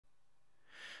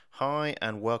Hi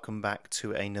and welcome back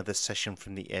to another session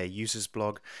from the Air Users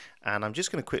blog, and I'm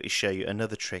just going to quickly show you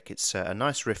another trick. It's a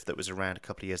nice riff that was around a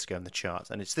couple of years ago in the charts,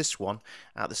 and it's this one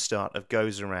at the start of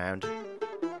Goes Around.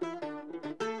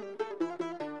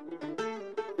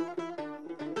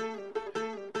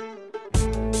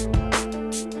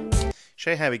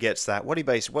 Show you how he gets that. What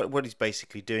he's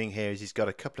basically doing here is he's got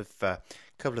a couple of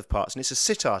parts, and it's a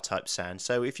sitar type sound.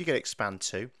 So if you get Expand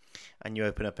 2 and you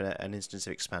open up an instance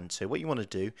of Expand 2, what you want to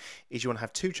do is you want to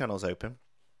have two channels open.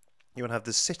 You want to have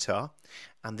the sitar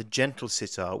and the gentle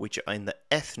sitar, which are in the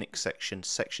ethnic section,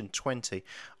 section 20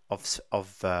 of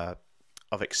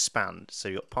Expand. So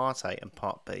you've got part A and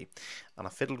part B, and I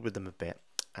fiddled with them a bit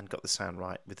and got the sound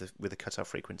right with the cutoff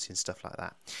frequency and stuff like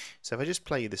that. So if I just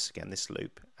play you this again, this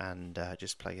loop, and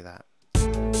just play you that.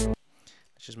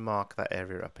 Let's just mark that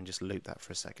area up and just loop that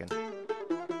for a second.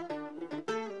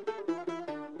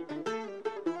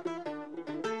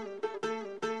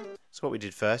 So what we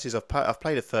did first is I've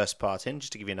played the first part in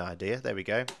just to give you an idea. There we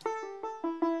go.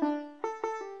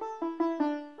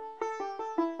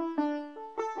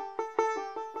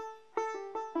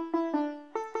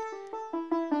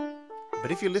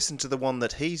 But if you listen to the one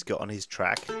that he's got on his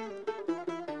track,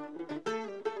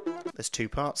 there's two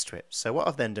parts to it. So what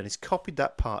I've then done is copied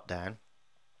that part down,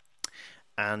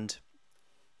 and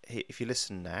if you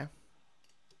listen now,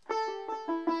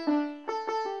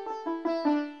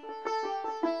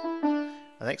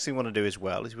 the next thing we want to do as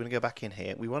well is we're going to go back in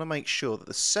here. We want to make sure that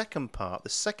the second part, the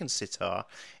second sitar,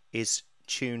 is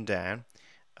tuned down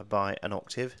by an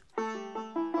octave.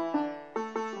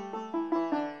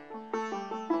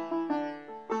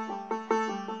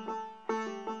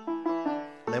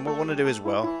 And then what we want to do as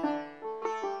well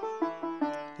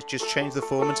is just change the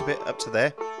formant a bit up to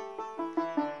there.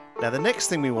 Now the next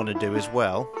thing we want to do as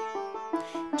well,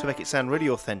 to make it sound really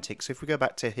authentic, so if we go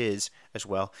back to his as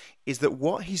well, is that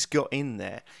what he's got in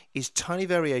there is tiny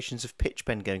variations of pitch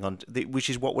bend going on, which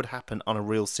is what would happen on a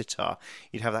real sitar.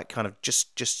 You'd have that kind of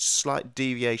just slight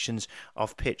deviations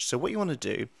of pitch. So what you want to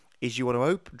do is you want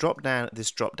to drop down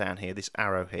here, this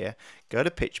arrow here, go to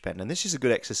pitch bend, and this is a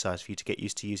good exercise for you to get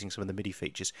used to using some of the MIDI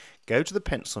features. Go to the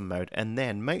pencil mode, and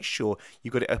then make sure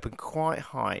you've got it open quite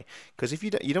high, because if you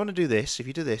don't want to do this, if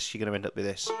you do this, you're going to end up with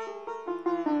this.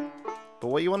 But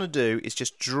what you want to do is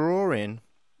just draw in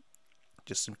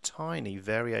just some tiny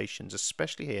variations,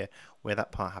 especially here where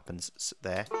that part happens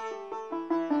there.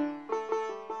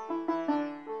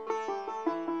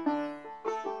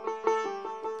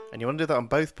 And you want to do that on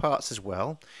both parts as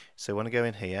well. So you want to go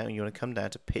in here and you want to come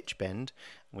down to pitch bend,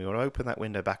 and we want to open that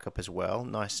window back up as well,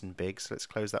 nice and big. So let's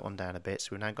close that one down a bit. So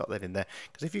we've now got that in there,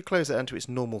 because if you close that down to its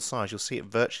normal size, you'll see it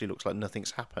virtually looks like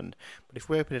nothing's happened. But if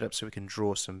we open it up so we can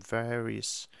draw some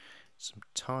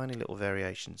tiny little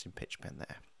variations in pitch bend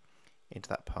there into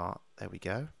that part, there we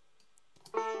go.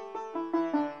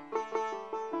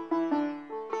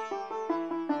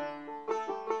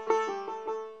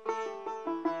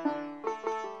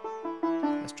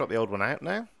 Let's drop the old one out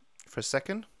now for a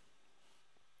second.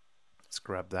 Let's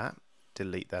grab that,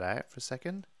 delete that out for a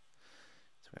second.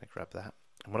 So I'm going to grab that.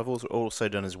 And what I've also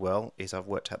done as well is I've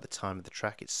worked out the time of the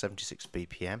track. It's 76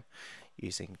 BPM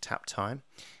using tap time.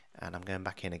 And I'm going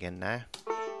back in again now.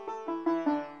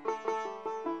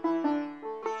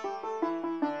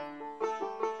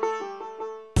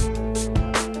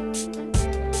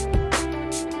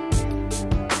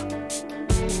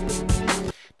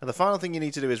 Now the final thing you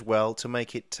need to do as well to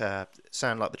make it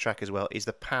sound like the track as well is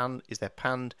they're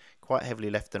panned quite heavily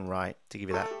left and right to give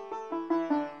you that.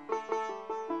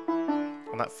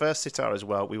 On that first sitar as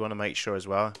well, we want to make sure as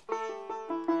well.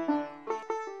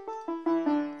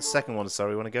 The second one,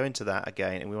 sorry, we want to go into that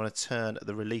again, and we want to turn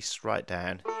the release right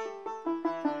down.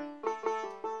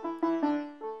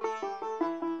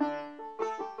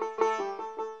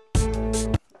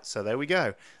 So there we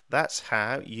go. That's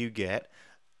how you get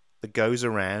the Goes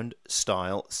Around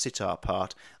style sitar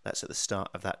part. That's at the start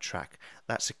of that track.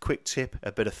 That's a quick tip,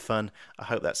 a bit of fun. I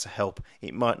hope that's a help.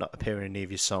 It might not appear in any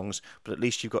of your songs, but at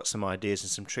least you've got some ideas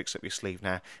and some tricks up your sleeve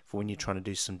now for when you're trying to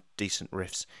do some decent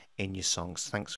riffs in your songs. Thanks.